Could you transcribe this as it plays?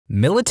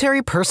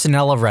Military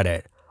personnel of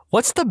Reddit.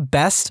 What's the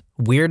best,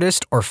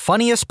 weirdest, or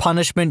funniest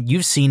punishment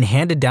you've seen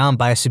handed down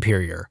by a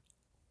superior?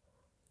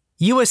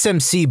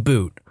 USMC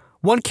boot.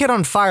 One kid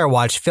on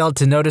Firewatch failed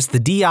to notice the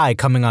DI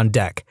coming on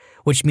deck,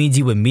 which means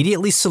you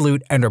immediately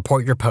salute and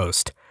report your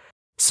post.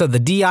 So the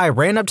DI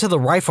ran up to the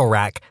rifle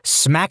rack,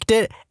 smacked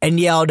it, and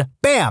yelled,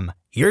 "Bam!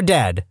 You're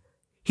dead."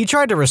 He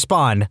tried to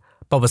respond,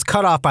 but was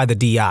cut off by the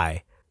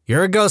DI.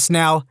 "You're a ghost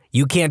now.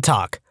 You can't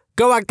talk.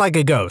 Go act like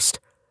a ghost."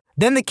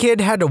 Then the kid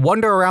had to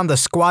wander around the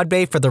squad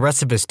bay for the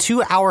rest of his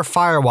 2-hour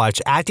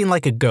Firewatch acting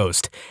like a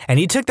ghost, and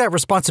he took that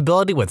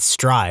responsibility with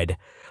stride.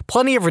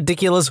 Plenty of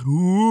ridiculous,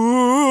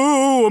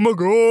 "Ooh, I'm a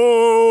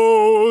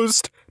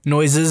ghost"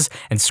 noises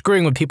and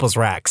screwing with people's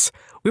racks.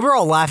 We were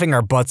all laughing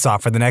our butts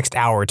off for the next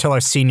hour till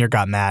our senior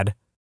got mad.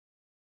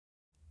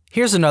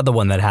 Here's another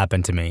one that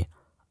happened to me.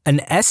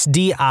 An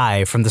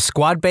SDI from the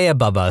squad bay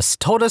above us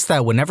told us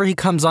that whenever he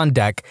comes on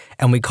deck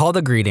and we call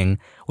the greeting,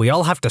 we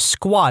all have to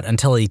squat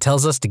until he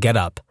tells us to get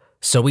up.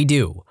 So we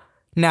do.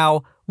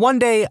 Now, one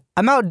day,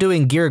 I'm out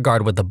doing gear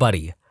guard with a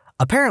buddy.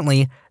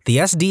 Apparently, the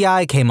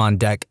SDI came on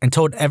deck and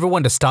told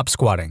everyone to stop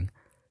squatting.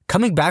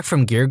 Coming back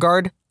from gear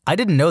guard, I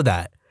didn't know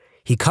that.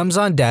 He comes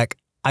on deck,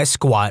 I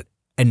squat,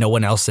 and no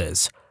one else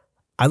is.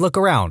 I look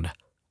around.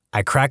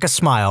 I crack a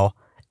smile,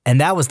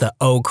 and that was the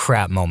oh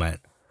crap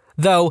moment.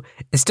 Though,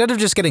 instead of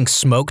just getting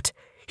smoked,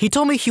 he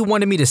told me he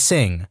wanted me to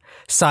sing.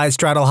 Side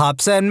straddle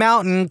hops and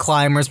mountain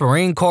climbers,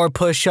 Marine Corps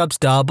push-ups,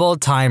 double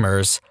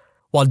timers.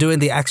 While doing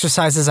the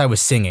exercises I was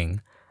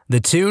singing. The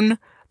tune,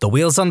 "The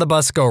wheels on the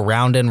bus go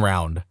round and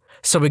round."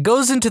 So it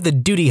goes into the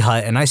duty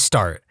hut and I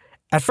start.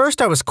 At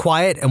first I was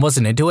quiet and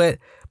wasn't into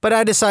it, but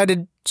I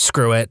decided,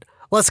 screw it,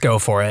 let's go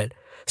for it.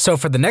 So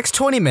for the next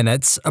 20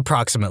 minutes,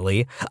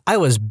 approximately, I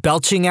was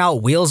belching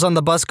out "Wheels on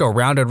the bus go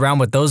round and round"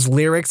 with those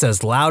lyrics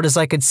as loud as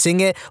I could sing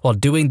it while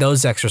doing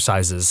those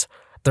exercises.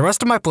 The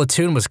rest of my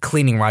platoon was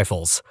cleaning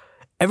rifles.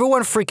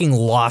 Everyone freaking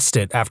lost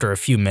it after a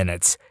few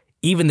minutes,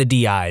 even the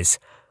DIs.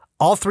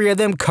 All three of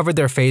them covered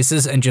their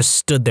faces and just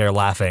stood there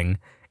laughing.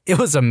 It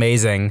was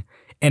amazing,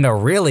 and a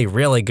really,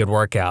 really good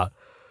workout.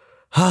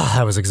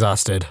 I was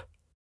exhausted.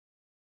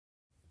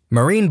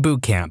 Marine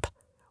Boot Camp.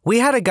 We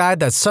had a guy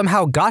that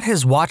somehow got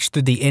his watch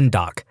through the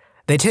in-dock.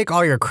 They take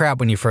all your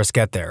crap when you first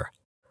get there.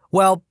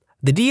 Well,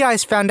 the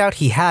DIs found out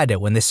he had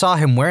it when they saw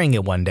him wearing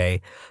it one day,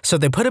 so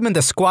they put him in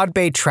the squad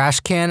bay trash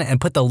can and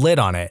put the lid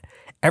on it.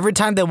 Every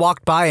time they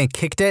walked by and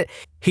kicked it,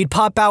 he'd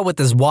pop out with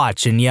his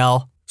watch and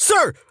yell,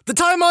 "Sir, the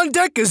time on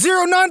deck is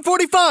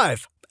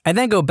 09:45! And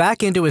then go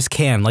back into his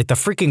can like the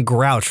freaking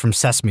Grouch from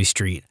Sesame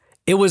Street.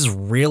 It was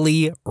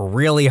really,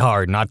 really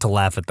hard not to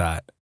laugh at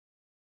that.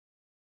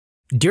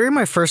 During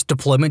my first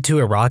deployment to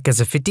Iraq as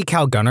a 50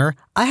 cal gunner,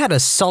 I had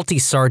a salty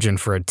sergeant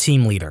for a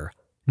team leader.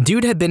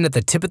 Dude had been at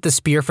the tip of the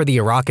spear for the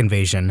Iraq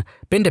invasion,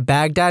 been to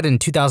Baghdad in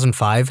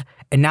 2005,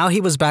 and now he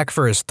was back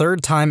for his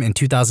third time in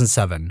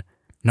 2007.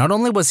 Not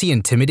only was he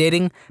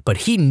intimidating, but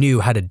he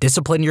knew how to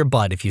discipline your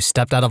butt if you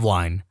stepped out of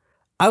line.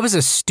 I was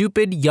a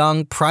stupid,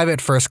 young, private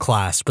first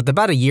class with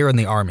about a year in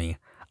the army.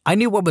 I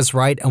knew what was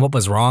right and what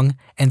was wrong,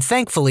 and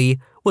thankfully,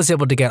 was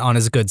able to get on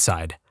his good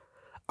side.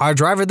 Our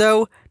driver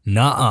though,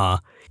 nuh-uh.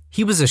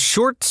 He was a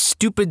short,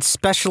 stupid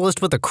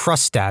specialist with a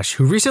crust stash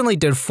who recently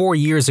did 4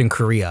 years in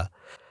Korea.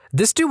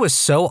 This dude was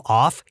so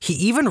off, he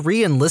even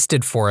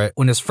re-enlisted for it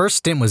when his first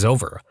stint was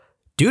over.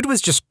 Dude was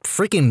just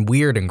freaking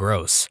weird and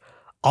gross.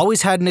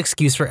 Always had an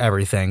excuse for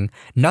everything,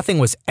 nothing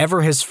was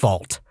ever his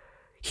fault.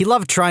 He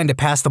loved trying to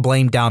pass the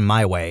blame down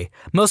my way,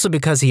 mostly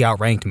because he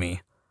outranked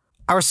me.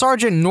 Our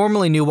sergeant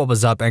normally knew what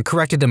was up and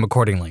corrected him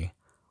accordingly.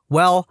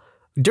 Well,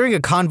 during a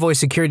convoy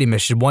security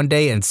mission one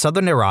day in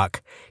southern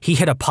Iraq, he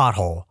hit a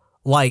pothole.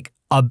 Like,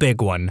 a big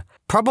one.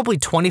 Probably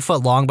 20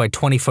 foot long by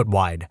 20 foot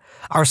wide.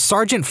 Our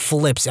sergeant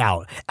flips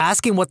out,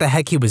 asking what the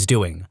heck he was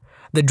doing.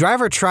 The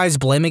driver tries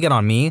blaming it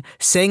on me,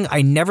 saying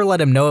I never let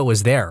him know it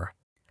was there.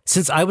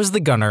 Since I was the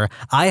gunner,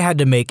 I had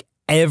to make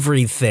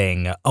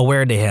everything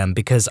aware to him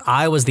because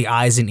I was the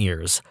eyes and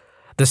ears.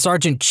 The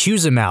sergeant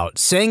chews him out,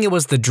 saying it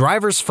was the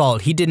driver's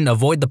fault he didn't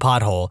avoid the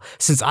pothole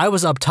since I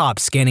was up top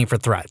scanning for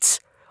threats.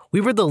 We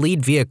were the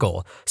lead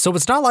vehicle, so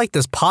it's not like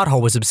this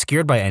pothole was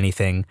obscured by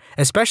anything,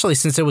 especially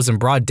since it was in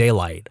broad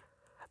daylight.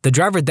 The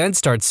driver then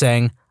starts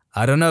saying,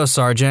 "I don't know,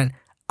 Sergeant.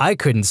 I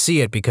couldn't see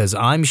it because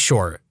I'm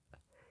short."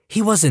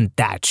 He wasn't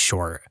that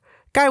short.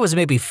 Guy was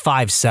maybe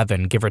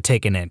 5'7", give or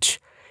take an inch.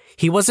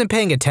 He wasn't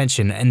paying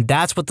attention, and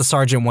that's what the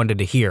sergeant wanted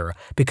to hear,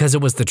 because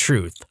it was the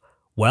truth.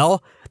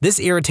 Well, this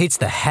irritates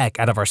the heck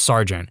out of our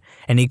sergeant,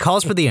 and he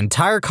calls for the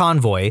entire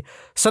convoy,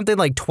 something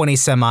like 20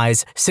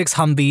 semis, 6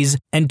 Humvees,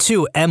 and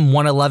 2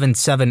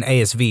 M111-7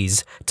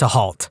 ASVs, to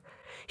halt.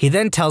 He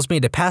then tells me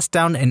to pass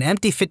down an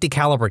empty 50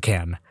 caliber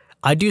can.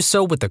 I do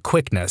so with a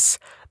quickness.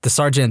 The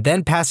sergeant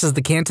then passes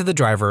the can to the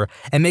driver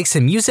and makes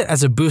him use it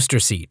as a booster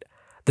seat.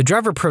 The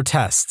driver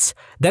protests,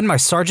 then my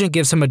sergeant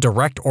gives him a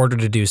direct order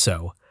to do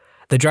so.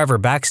 The driver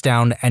backs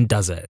down and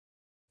does it.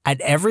 At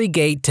every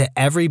gate to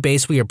every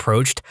base we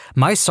approached,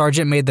 my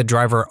sergeant made the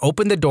driver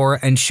open the door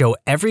and show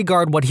every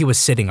guard what he was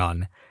sitting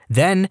on.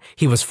 Then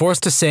he was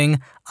forced to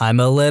sing, "I'm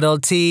a little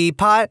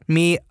teapot,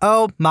 me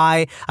oh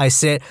my, I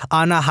sit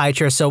on a high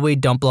chair so we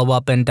don't blow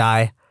up and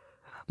die."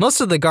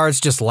 Most of the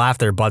guards just laughed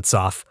their butts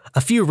off.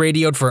 A few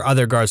radioed for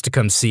other guards to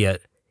come see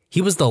it.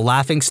 He was the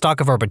laughingstock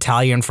of our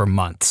battalion for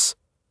months.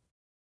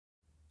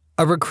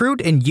 A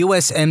recruit in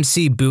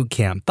USMC boot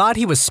camp thought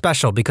he was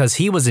special because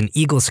he was an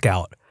Eagle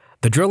Scout.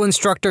 The drill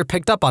instructor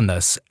picked up on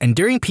this, and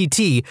during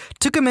PT,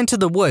 took him into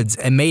the woods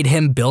and made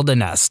him build a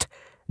nest.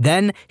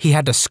 Then, he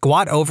had to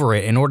squat over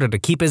it in order to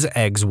keep his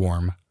eggs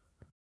warm.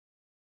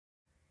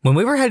 When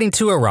we were heading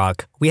to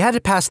Iraq, we had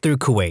to pass through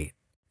Kuwait.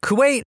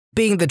 Kuwait,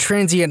 being the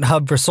transient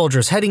hub for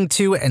soldiers heading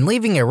to and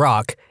leaving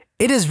Iraq,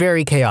 it is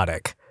very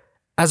chaotic.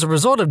 As a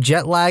result of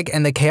jet lag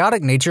and the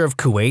chaotic nature of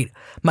Kuwait,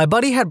 my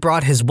buddy had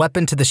brought his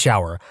weapon to the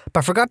shower,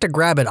 but forgot to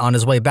grab it on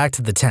his way back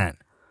to the tent.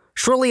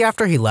 Shortly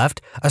after he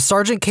left, a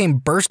sergeant came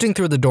bursting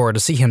through the door to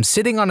see him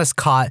sitting on his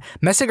cot,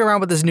 messing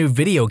around with his new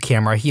video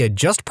camera he had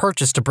just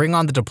purchased to bring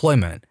on the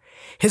deployment.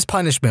 His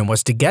punishment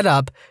was to get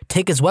up,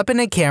 take his weapon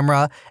and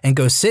camera, and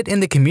go sit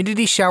in the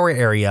community shower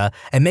area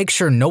and make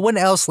sure no one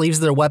else leaves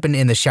their weapon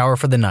in the shower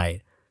for the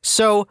night.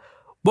 So,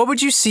 what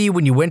would you see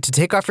when you went to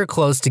take off your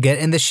clothes to get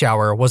in the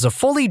shower was a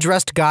fully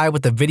dressed guy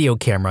with a video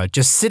camera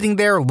just sitting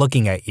there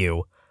looking at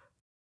you.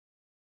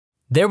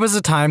 There was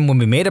a time when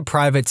we made a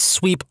private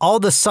sweep all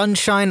the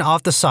sunshine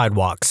off the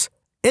sidewalks.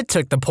 It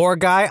took the poor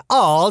guy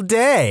all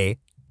day.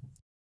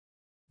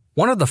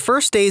 One of the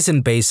first days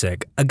in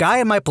basic, a guy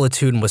in my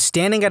platoon was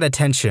standing at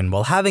attention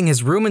while having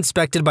his room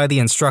inspected by the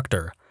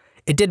instructor.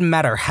 It didn't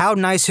matter how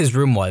nice his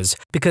room was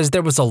because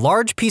there was a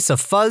large piece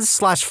of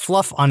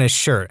fuzz/fluff on his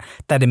shirt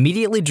that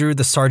immediately drew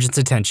the sergeant's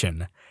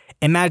attention.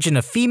 Imagine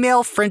a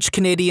female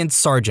French-Canadian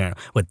sergeant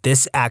with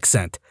this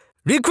accent.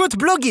 "Recruit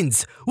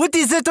Bloggins, what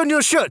is that on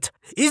your shirt?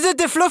 Is it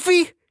a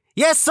fluffy?"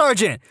 "Yes,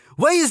 Sergeant.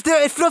 Why is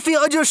there a fluffy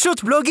on your shirt,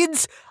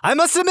 Bloggins?" "I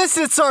must have missed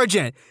it,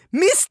 Sergeant."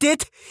 "Missed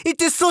it?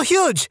 It is so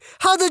huge.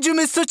 How did you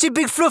miss such a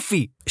big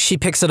fluffy?" She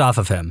picks it off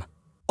of him.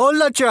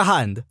 "Hold out your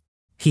hand."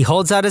 He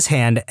holds out his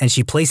hand and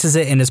she places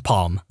it in his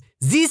palm.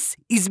 "This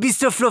is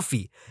Mr.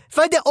 Fluffy.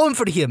 Find a home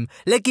for him,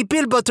 like a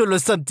pill bottle or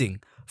something.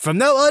 From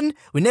now on,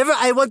 whenever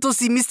I want to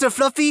see Mr.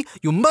 Fluffy,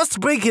 you must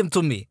bring him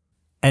to me."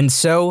 And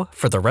so,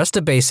 for the rest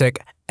of basic,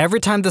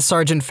 every time the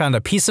sergeant found a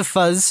piece of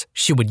fuzz,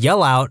 she would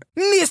yell out,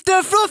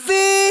 "Mr.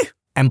 Fluffy!"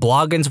 And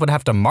Bloggins would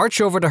have to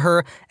march over to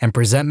her and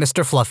present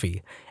Mr.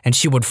 Fluffy, and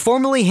she would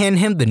formally hand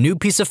him the new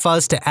piece of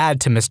fuzz to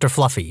add to Mr.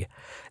 Fluffy.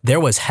 There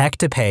was heck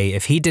to pay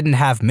if he didn't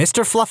have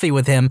Mr. Fluffy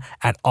with him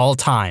at all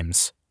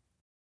times.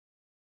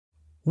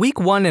 Week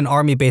 1 in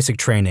Army basic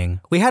training,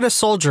 we had a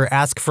soldier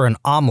ask for an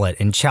omelet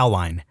in chow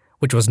line,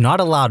 which was not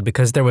allowed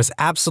because there was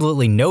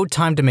absolutely no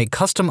time to make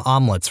custom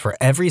omelets for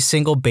every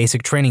single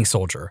basic training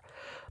soldier.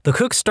 The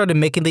cook started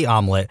making the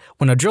omelet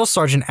when a drill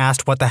sergeant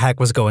asked what the heck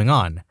was going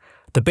on.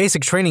 The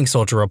basic training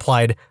soldier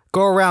replied,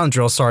 "Go around,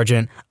 drill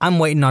sergeant, I'm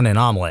waiting on an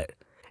omelet."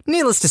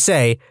 Needless to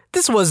say,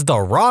 this was the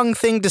wrong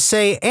thing to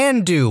say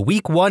and do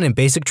week 1 in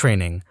basic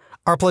training.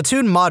 Our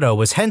platoon motto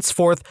was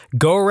henceforth,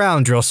 "Go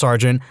around, drill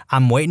sergeant,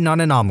 I'm waiting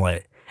on an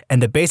omelet."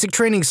 And the basic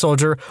training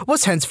soldier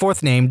was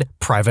henceforth named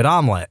Private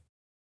Omelet.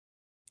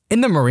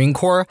 In the Marine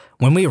Corps,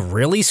 when we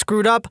really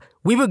screwed up,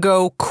 we would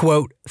go,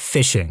 quote,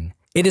 fishing.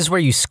 It is where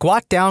you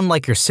squat down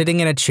like you're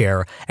sitting in a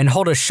chair and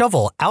hold a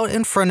shovel out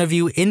in front of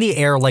you in the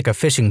air like a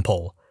fishing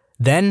pole.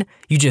 Then,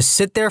 you just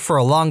sit there for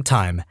a long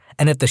time,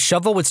 and if the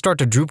shovel would start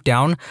to droop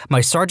down, my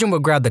sergeant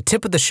would grab the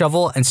tip of the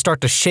shovel and start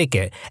to shake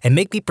it and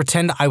make me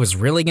pretend I was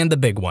reeling in the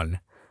big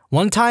one.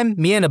 One time,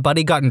 me and a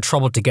buddy got in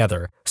trouble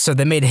together, so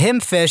they made him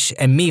fish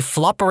and me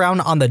flop around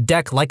on the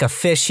deck like a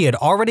fish he had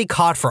already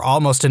caught for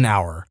almost an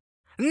hour.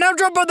 "Now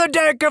jump on the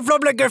deck and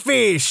flop like a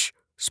fish!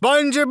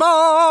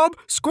 SpongeBob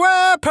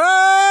SquarePants!"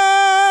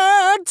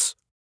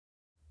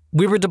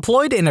 We were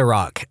deployed in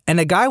Iraq, and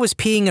a guy was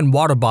peeing in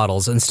water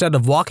bottles instead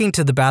of walking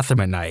to the bathroom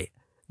at night.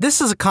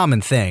 This is a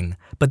common thing,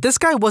 but this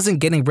guy wasn't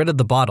getting rid of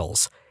the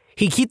bottles.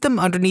 He'd keep them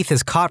underneath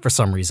his cot for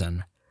some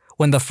reason.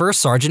 When the first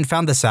sergeant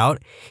found this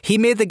out, he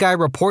made the guy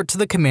report to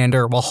the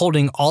commander while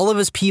holding all of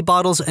his pee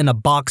bottles in a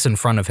box in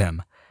front of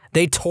him.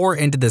 They tore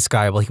into this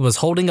guy while he was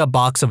holding a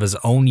box of his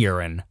own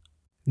urine.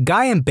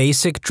 Guy in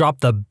basic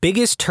dropped the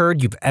biggest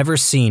turd you've ever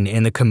seen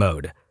in the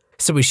commode.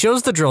 So he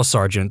shows the drill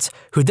sergeants,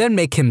 who then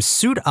make him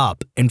suit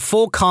up in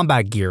full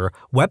combat gear,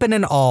 weapon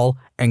and all,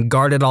 and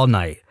guard it all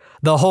night.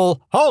 The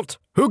whole, "Halt!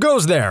 Who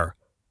goes there?"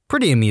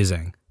 Pretty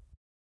amusing.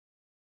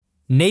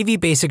 Navy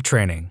basic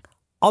training.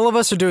 All of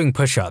us are doing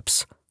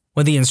push-ups.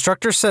 When the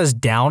instructor says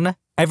down,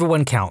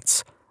 everyone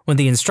counts. When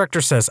the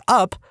instructor says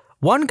up,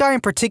 one guy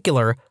in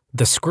particular,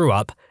 the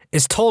screw-up,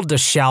 is told to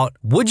shout,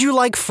 "Would you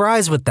like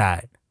fries with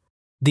that?"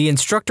 The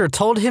instructor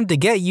told him to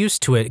get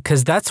used to it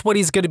because that's what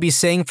he's going to be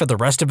saying for the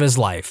rest of his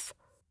life.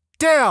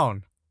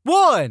 Down.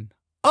 1.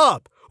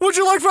 Up. Would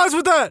you like fries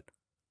with that?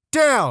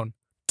 Down.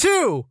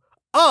 2.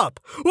 Up.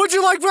 Would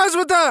you like fries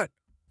with that?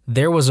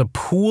 There was a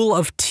pool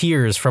of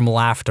tears from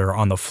laughter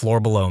on the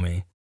floor below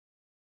me.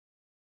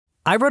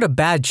 I wrote a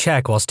bad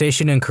check while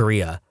stationed in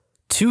Korea.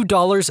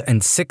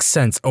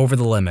 $2.06 over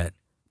the limit.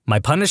 My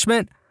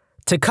punishment?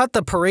 To cut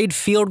the parade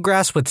field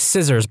grass with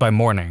scissors by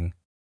morning.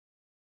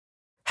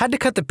 Had to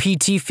cut the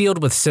PT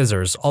field with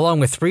scissors along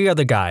with 3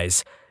 other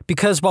guys,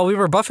 because while we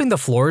were buffing the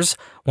floors,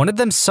 one of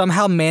them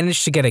somehow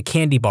managed to get a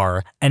candy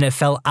bar and it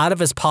fell out of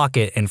his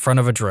pocket in front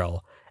of a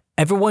drill.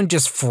 Everyone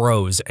just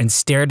froze and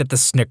stared at the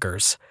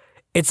Snickers.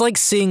 It's like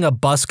seeing a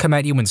bus come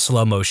at you in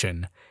slow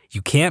motion.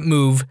 You can't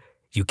move,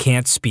 you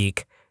can't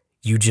speak,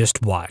 you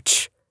just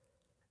watch.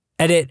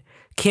 Edit.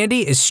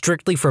 Candy is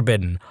strictly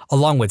forbidden,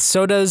 along with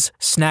sodas,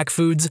 snack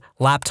foods,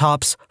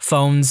 laptops,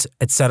 phones,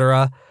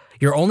 etc.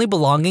 Your only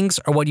belongings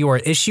are what you are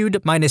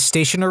issued minus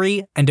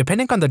stationery and,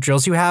 depending on the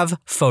drills you have,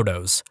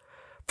 photos.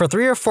 For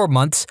 3 or 4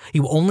 months,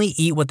 you only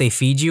eat what they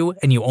feed you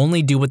and you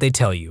only do what they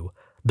tell you.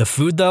 The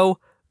food though?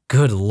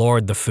 Good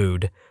lord, the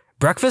food.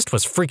 Breakfast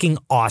was freaking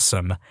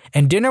awesome,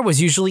 and dinner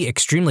was usually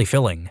extremely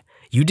filling.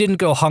 You didn't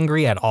go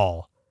hungry at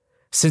all.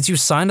 Since you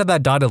signed on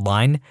that dotted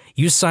line,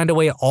 you signed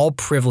away all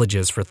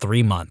privileges for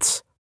 3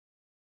 months.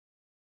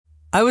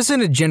 I was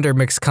in a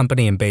gender-mixed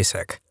company in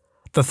basic.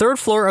 The 3rd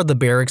floor of the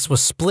barracks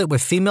was split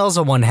with females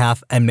on one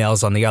half and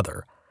males on the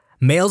other.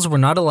 Males were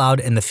not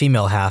allowed in the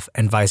female half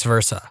and vice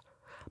versa.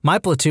 My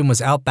platoon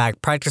was out back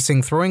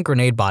practicing throwing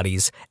grenade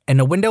bodies, and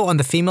a window on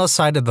the female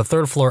side of the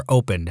 3rd floor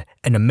opened,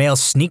 and a male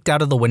sneaked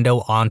out of the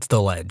window onto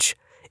the ledge.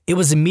 It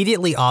was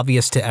immediately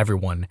obvious to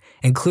everyone,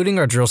 including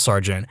our drill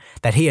sergeant,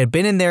 that he had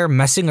been in there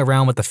messing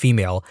around with the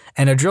female,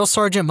 and a drill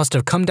sergeant must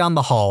have come down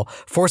the hall,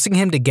 forcing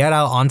him to get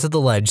out onto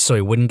the ledge so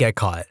he wouldn't get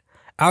caught.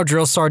 Our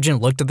drill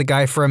sergeant looked at the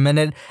guy for a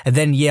minute and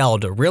then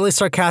yelled, really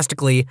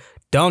sarcastically,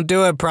 "Don't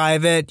do it,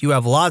 Private, you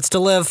have lots to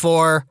live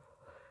for."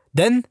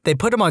 Then they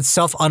put him on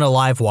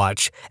self-unalive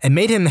watch and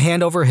made him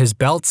hand over his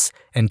belts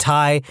and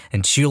tie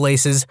and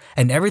shoelaces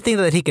and everything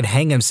that he could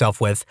hang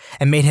himself with,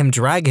 and made him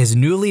drag his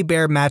newly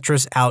bare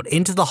mattress out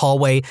into the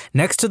hallway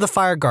next to the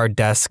fire guard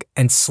desk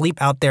and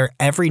sleep out there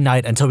every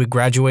night until we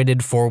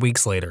graduated 4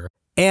 weeks later.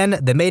 And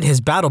they made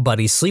his battle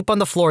buddy sleep on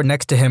the floor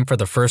next to him for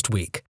the first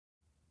week.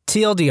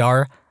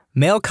 TLDR,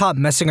 male caught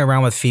messing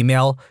around with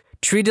female,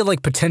 treated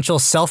like potential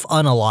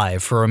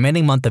self-unalive for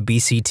remaining month of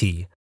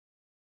BCT.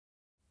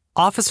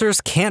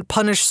 Officers can't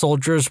punish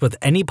soldiers with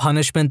any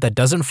punishment that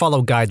doesn't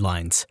follow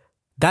guidelines.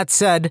 That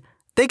said,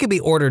 they could be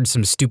ordered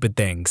some stupid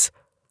things.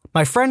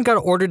 My friend got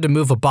ordered to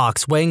move a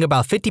box weighing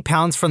about 50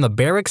 pounds from the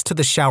barracks to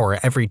the shower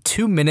every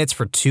 2 minutes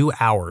for 2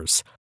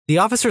 hours. The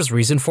officer's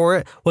reason for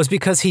it was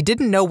because he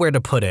didn't know where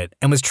to put it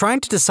and was trying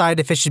to decide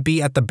if it should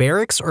be at the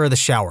barracks or the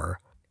shower.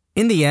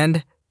 In the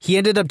end, he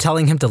ended up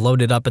telling him to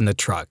load it up in the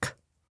truck.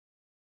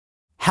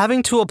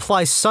 Having to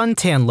apply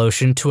suntan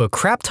lotion to a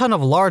crap ton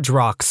of large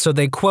rocks so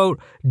they,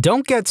 quote,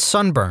 don't get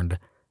sunburned,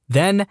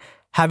 then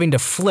having to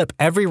flip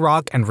every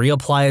rock and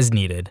reapply as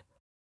needed.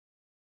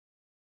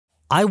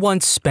 I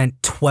once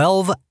spent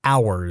 12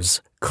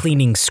 hours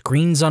cleaning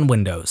screens on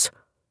windows.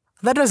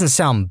 That doesn't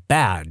sound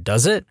bad,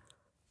 does it?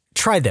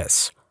 Try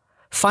this.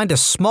 Find a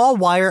small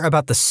wire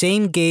about the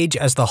same gauge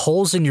as the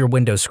holes in your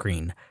window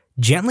screen.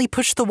 Gently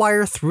push the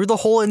wire through the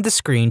hole in the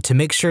screen to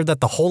make sure that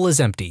the hole is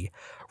empty.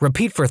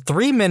 Repeat for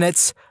 3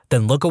 minutes,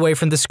 then look away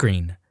from the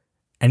screen.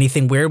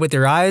 Anything weird with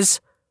your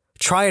eyes?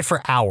 Try it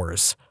for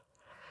hours.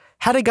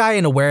 Had a guy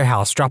in a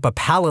warehouse drop a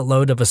pallet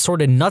load of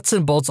assorted nuts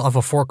and bolts off a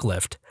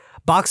forklift.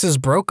 Boxes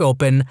broke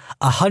open,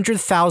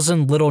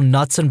 100,000 little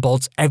nuts and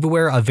bolts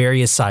everywhere of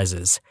various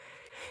sizes.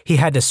 He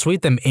had to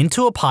sweep them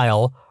into a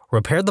pile,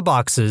 repair the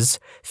boxes,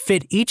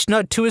 fit each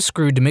nut to a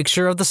screw to make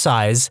sure of the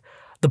size.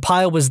 The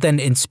pile was then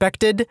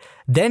inspected,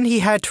 then he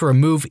had to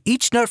remove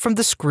each nut from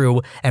the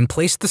screw and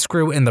place the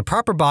screw in the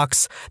proper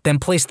box, then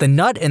place the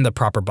nut in the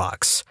proper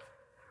box.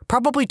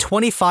 Probably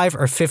 25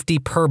 or 50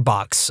 per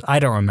box, I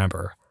don't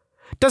remember.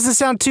 Doesn't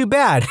sound too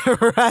bad,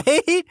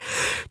 right?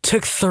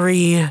 Took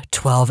 3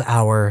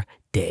 12-hour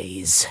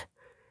days.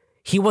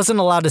 He wasn't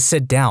allowed to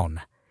sit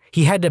down.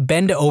 He had to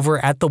bend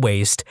over at the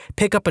waist,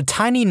 pick up a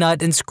tiny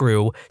nut and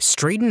screw,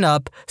 straighten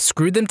up,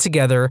 screw them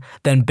together,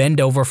 then bend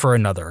over for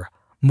another.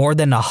 More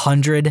than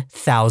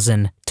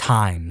 100,000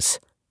 times.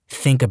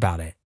 Think about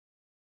it.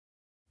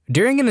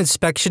 During an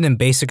inspection and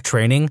basic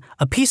training,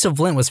 a piece of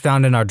lint was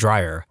found in our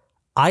dryer.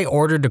 I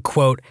ordered to,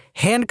 quote,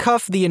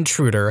 handcuff the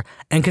intruder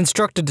and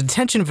construct a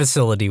detention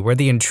facility where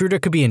the intruder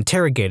could be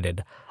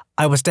interrogated.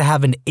 I was to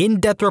have an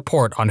in-depth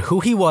report on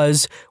who he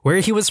was, where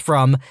he was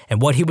from,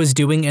 and what he was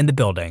doing in the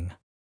building.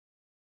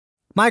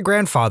 My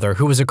grandfather,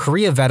 who was a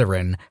Korea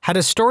veteran, had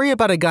a story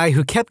about a guy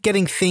who kept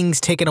getting things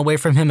taken away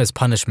from him as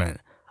punishment.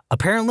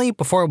 Apparently,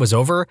 before it was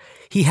over,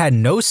 he had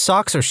no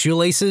socks or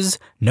shoelaces,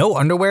 no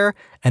underwear,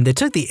 and they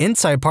took the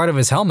inside part of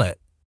his helmet.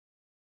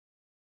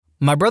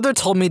 My brother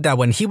told me that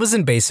when he was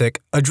in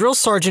basic, a drill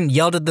sergeant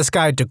yelled at this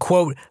guy to,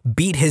 quote,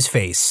 beat his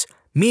face,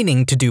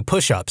 meaning to do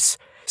push-ups.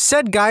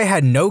 Said guy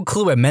had no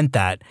clue it meant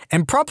that,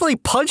 and promptly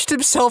punched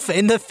himself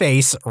in the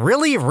face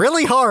really,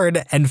 really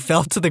hard and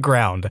fell to the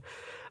ground.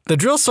 The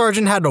drill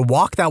sergeant had to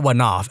walk that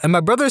one off, and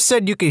my brother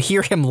said you could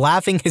hear him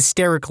laughing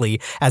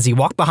hysterically as he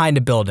walked behind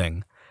a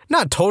building.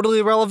 Not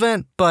totally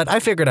relevant, but I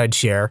figured I'd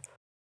share.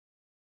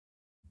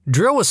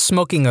 Drill was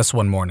smoking us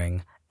one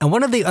morning. and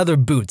one of the other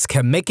boots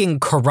kept making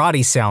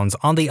karate sounds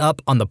on the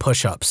up on the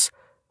push-ups.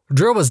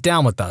 Drill was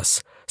down with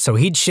us, so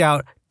he'd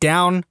shout,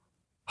 down,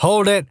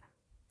 hold it,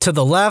 to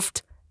the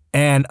left,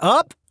 and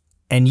up,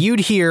 and you'd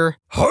hear,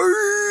 "Hi-ya!"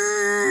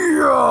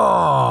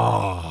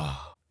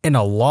 in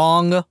a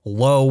long,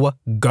 low,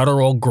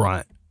 guttural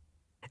grunt.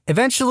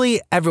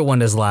 Eventually,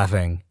 everyone is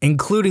laughing,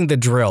 including the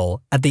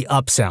drill, at the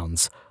up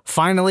sounds.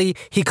 Finally,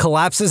 he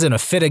collapses in a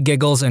fit of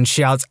giggles and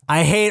shouts,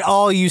 "I hate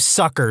all you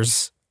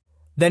suckers."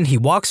 Then he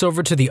walks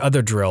over to the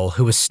other drill,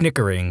 who is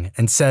snickering,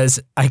 and says,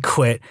 "I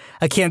quit.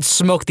 I can't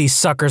smoke these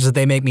suckers if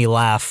they make me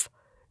laugh."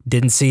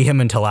 Didn't see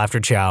him until after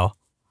chow.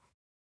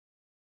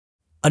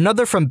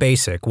 Another from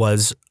Basic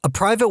was, a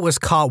private was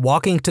caught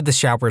walking to the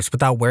showers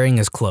without wearing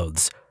his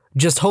clothes,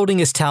 just holding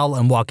his towel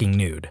and walking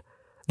nude.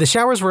 The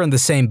showers were in the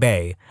same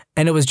bay,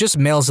 and it was just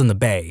males in the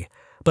bay,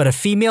 but a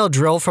female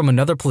drill from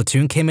another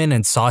platoon came in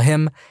and saw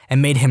him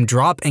and made him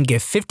drop and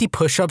give 50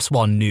 push-ups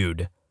while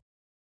nude.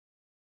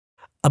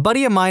 A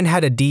buddy of mine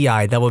had a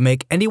DI that would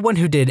make anyone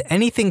who did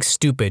anything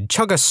stupid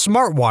chug a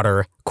smart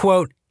water,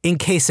 quote, in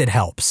case it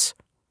helps.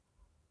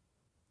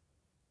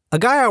 A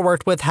guy I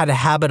worked with had a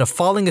habit of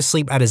falling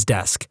asleep at his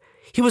desk.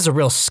 He was a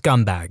real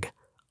scumbag.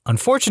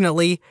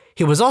 Unfortunately,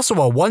 he was also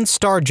a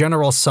one-star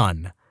general's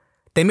son.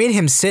 They made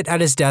him sit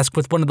at his desk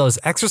with one of those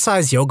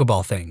exercise yoga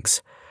ball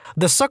things.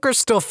 The sucker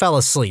still fell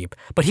asleep,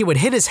 but he would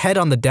hit his head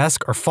on the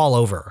desk or fall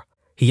over.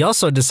 He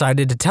also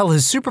decided to tell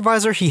his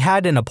supervisor he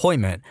had an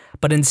appointment,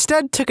 but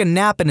instead took a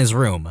nap in his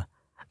room.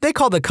 They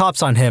called the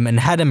cops on him and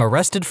had him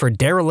arrested for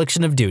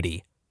dereliction of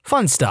duty.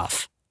 Fun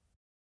stuff.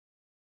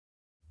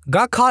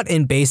 Got caught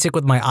in Basic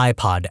with my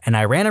iPod, and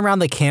I ran around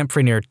the camp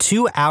for near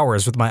 2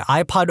 hours with my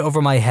iPod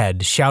over my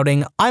head,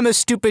 shouting, "I'm a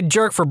stupid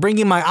jerk for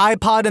bringing my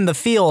iPod in the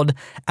field,"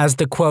 as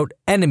the, quote,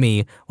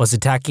 enemy was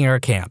attacking our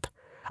camp.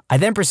 I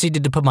then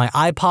proceeded to put my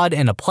iPod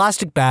in a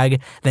plastic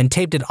bag, then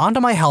taped it onto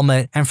my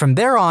helmet, and from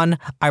there on,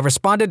 I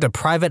responded to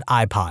Private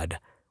iPod.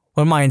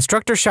 When my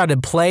instructor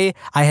shouted play,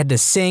 I had to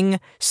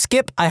sing,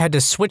 skip, I had to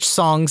switch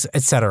songs,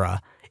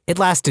 etc. It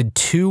lasted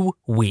 2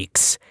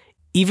 weeks.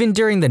 Even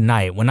during the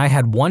night when I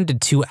had 1 to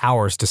 2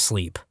 hours to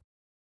sleep.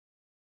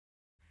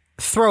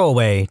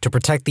 Throwaway to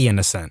protect the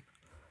innocent.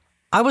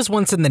 I was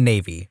once in the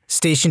Navy,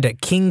 stationed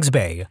at Kings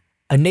Bay,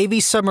 a Navy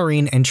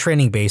submarine and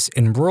training base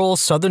in rural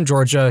southern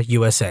Georgia,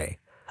 USA,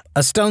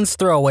 a stone's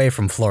throw away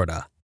from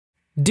Florida.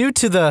 Due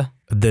to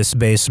this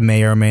base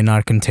may or may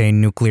not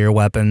contain nuclear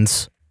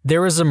weapons,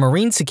 there is a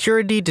Marine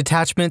Security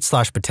Detachment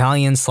 /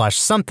 Battalion /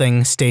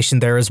 something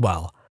stationed there as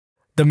well.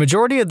 The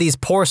majority of these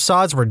poor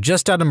sods were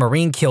just out of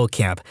Marine kill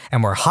camp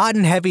and were hot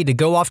and heavy to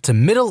go off to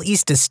Middle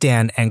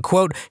Eastistan and,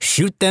 quote,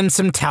 shoot them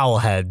some towel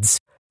heads.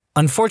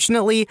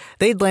 Unfortunately,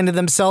 they'd landed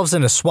themselves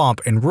in a swamp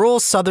in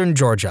rural southern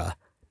Georgia.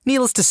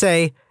 Needless to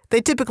say,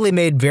 they typically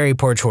made very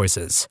poor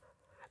choices.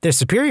 Their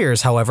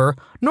superiors, however,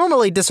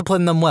 normally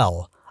disciplined them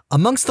well.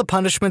 Amongst the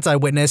punishments I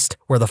witnessed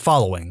were the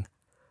following.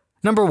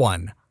 Number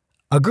 1.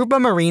 A group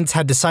of Marines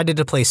had decided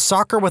to play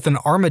soccer with an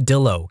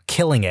armadillo,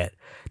 killing it.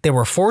 They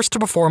were forced to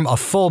perform a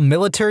full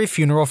military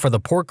funeral for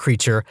the poor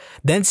creature,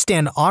 then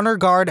stand honor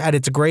guard at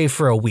its grave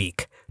for a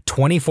week,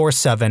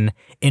 24/7,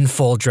 in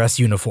full dress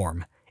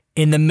uniform,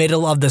 in the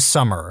middle of the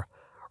summer.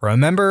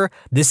 Remember,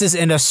 this is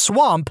in a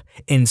swamp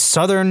in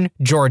southern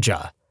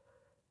Georgia.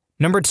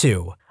 Number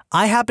 2.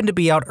 I happened to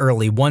be out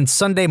early one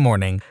Sunday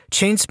morning,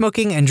 chain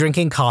smoking and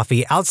drinking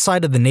coffee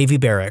outside of the Navy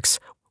barracks,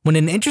 when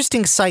an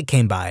interesting sight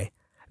came by.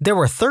 There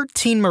were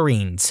 13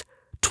 Marines.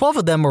 12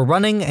 of them were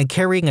running and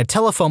carrying a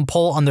telephone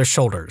pole on their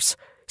shoulders,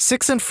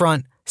 6 in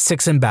front,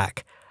 6 in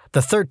back.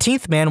 The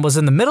 13th man was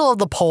in the middle of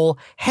the pole,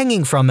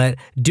 hanging from it,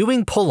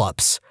 doing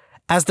pull-ups,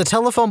 as the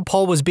telephone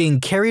pole was being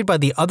carried by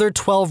the other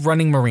 12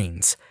 running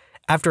Marines.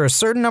 After a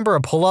certain number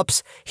of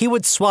pull-ups, he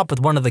would swap with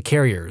one of the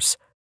carriers.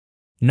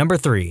 Number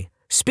 3.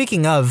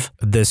 Speaking of,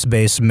 this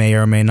base may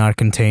or may not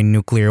contain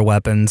nuclear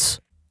weapons.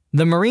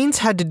 The Marines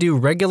had to do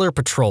regular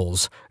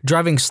patrols,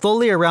 driving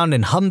slowly around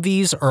in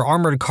Humvees or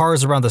armored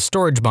cars around the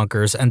storage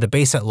bunkers and the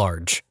base at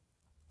large.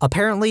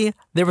 Apparently,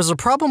 there was a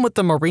problem with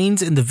the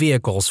Marines in the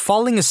vehicles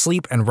falling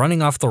asleep and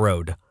running off the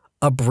road.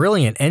 A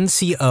brilliant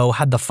NCO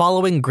had the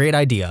following great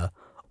idea.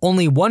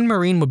 Only one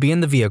Marine would be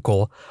in the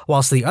vehicle,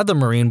 whilst the other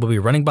Marine would be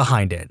running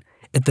behind it.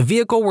 If the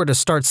vehicle were to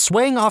start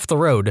swaying off the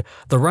road,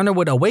 the runner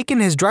would awaken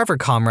his driver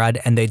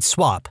comrade and they'd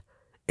swap.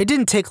 It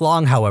didn't take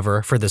long,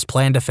 however, for this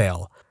plan to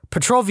fail.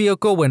 Patrol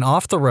vehicle went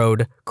off the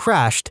road,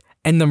 crashed,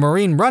 and the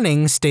Marine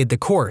running stayed the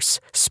course,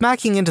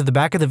 smacking into the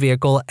back of the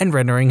vehicle and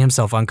rendering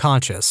himself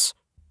unconscious.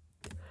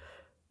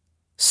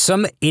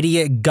 Some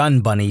idiot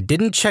gun bunny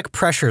didn't check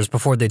pressures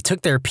before they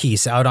took their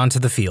piece out onto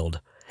the field.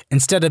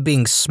 Instead of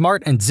being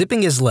smart and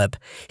zipping his lip,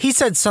 he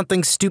said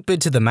something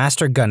stupid to the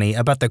master gunny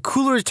about the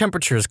cooler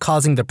temperatures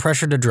causing the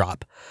pressure to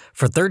drop.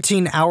 For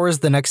 13 hours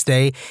the next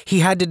day, he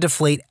had to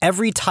deflate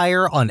every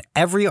tire on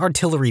every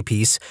artillery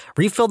piece,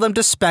 refill them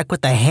to spec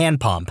with a hand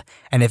pump,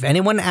 and if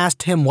anyone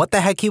asked him what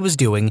the heck he was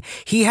doing,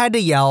 he had to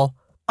yell,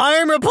 "I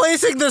am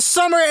replacing the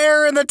summer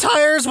air in the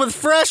tires with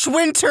fresh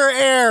winter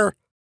air!"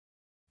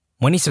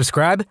 When you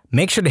subscribe,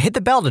 make sure to hit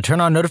the bell to turn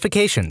on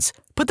notifications.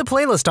 Put the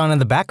playlist on in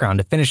the background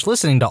to finish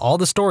listening to all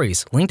the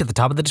stories, linked at the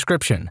top of the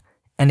description.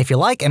 And if you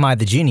like Am I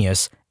the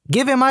Genius,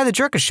 give Am I the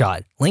Jerk a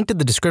shot, linked in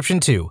the description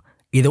too.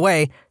 Either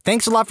way,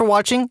 thanks a lot for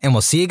watching, and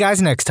we'll see you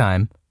guys next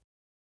time.